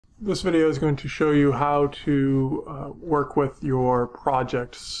This video is going to show you how to work with your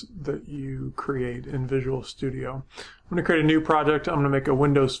projects that you create in Visual Studio. I'm going to create a new project. I'm going to make a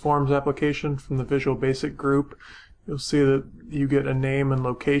Windows Forms application from the Visual Basic group. You'll see that you get a name and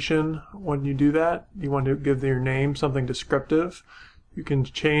location when you do that. You want to give your name something descriptive. You can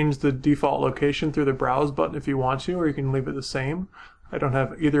change the default location through the Browse button if you want to, or you can leave it the same. I don't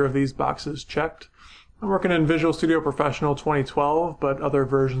have either of these boxes checked. I'm working in Visual Studio Professional 2012, but other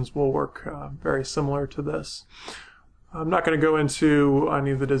versions will work very similar to this. I'm not going to go into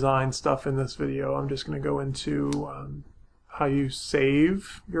any of the design stuff in this video. I'm just going to go into how you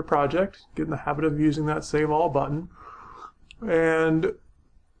save your project, get in the habit of using that Save All button. And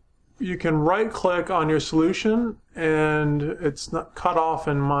you can right-click on your solution, and it's not cut off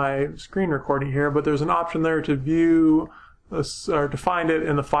in my screen recording here, but there's an option there to view this, or to find it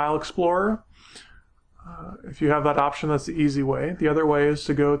in the File Explorer. If you have that option, that's the easy way. The other way is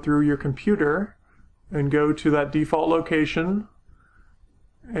to go through your computer and go to that default location,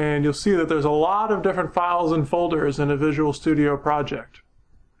 and you'll see that there's a lot of different files and folders in a Visual Studio project.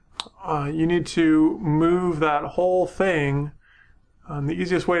 You need to move that whole thing. The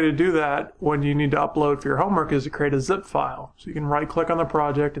easiest way to do that when you need to upload for your homework is to create a zip file. So you can right-click on the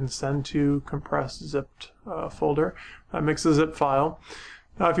project and send to compressed zipped folder. That makes a zip file.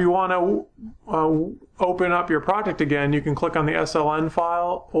 Now, if you want to open up your project again, you can click on the SLN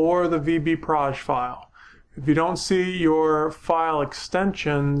file or the VBproj file. If you don't see your file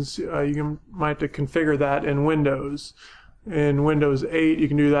extensions, might have to configure that in Windows. In Windows 8, you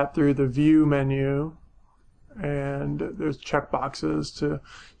can do that through the View menu, and there's checkboxes to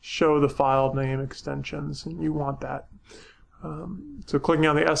show the file name extensions, and you want that. So clicking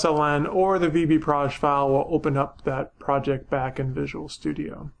on the SLN or the VBproj file will open up that project back in Visual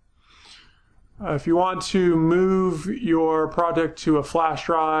Studio. If you want to move your project to a flash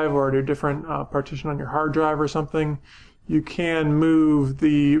drive or to a different partition on your hard drive or something, you can move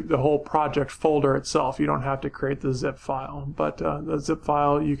the whole project folder itself. You don't have to create the zip file, but the zip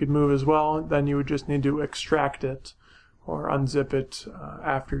file you could move as well. Then you would just need to extract it or unzip it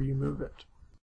after you move it.